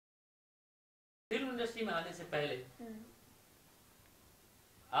Film industry में आने से पहले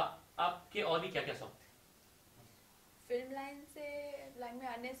आपके और भी क्या क्या शौक थे? फिल्म लाइन में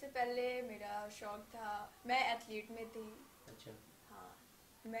आने से पहले मेरा शौक था, मैं एथलीट में थी। अच्छा। हाँ,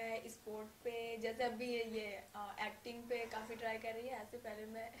 मैं स्पोर्ट पे, जैसे अभी ये एक्टिंग पे काफ़ी ट्राई कर रही है, ऐसे पहले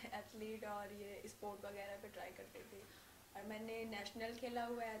मैं एथलीट और ये स्पोर्ट वगैरह पे ट्राई करती थी। और मैंने नेशनल खेला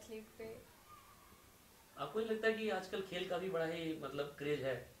हुआ है एथलीट पे। आपको नहीं लगता है कि आजकल खेल का भी बड़ा ही मतलब क्रेज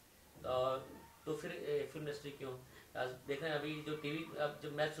है? और तो फिर फिल्म इंडस्ट्री क्यों? आज देख रहे हैं अभी जो टीवी, अब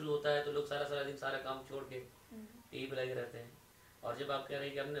जब मैच शुरू होता है तो लोग सारा सारा दिन सारा काम छोड़ के टीवी पे लगे रहते हैं। और जब आप कह रहे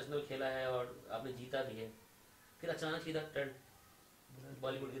हैं कि आपने नेशनल खेला है और आपने जीता भी है, फिर अचानक सीधा टर्न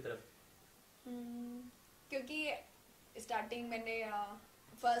बॉलीवुड की तरफ। क्योंकि स्टार्टिंग मैंने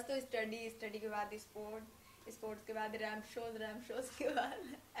फर्स्ट तो स्टडी के बाद स्पोर्ट्स के बाद रैम्प शोज के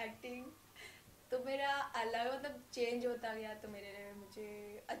बाद एक्टिंग। तो मेरा अलग मतलब चेंज होता गया, तो मुझे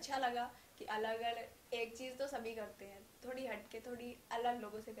अच्छा लगा कि अलग अलग एक चीज़ तो सभी करते हैं, थोड़ी हटके थोड़ी अलग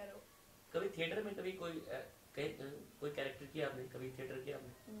लोगों से करो। कभी थिएटर में कभी कोई कैरेक्टर किया आपने? कभी थिएटर किया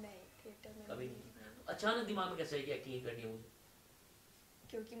आपने? नहीं, थिएटर में कभी नहीं। नहीं। तो अचानक दिमाग में कैसे है कि एक्टिंग करनी है मुझे?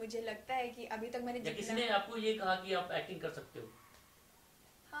 क्योंकि मुझे लगता है कि अभी तक मैंने या किसी जितना, ने आपको ये कहा कि आप एक्टिंग कर सकते हो?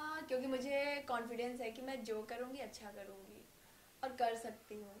 हाँ, क्योंकि मुझे कॉन्फिडेंस है कि मैं जो करूँगी अच्छा करूँगी और कर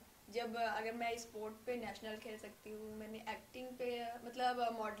सकती हूँ। जब अगर मैं स्पोर्ट पे नेशनल खेल सकती हूँ, मैंने एक्टिंग पे मतलब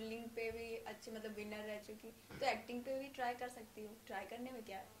मॉडलिंग पे भी अच्छी मतलब विनर रह चुकी, तो एक्टिंग पे भी ट्राई कर सकती हूँ। ट्राई करने में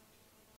क्या है।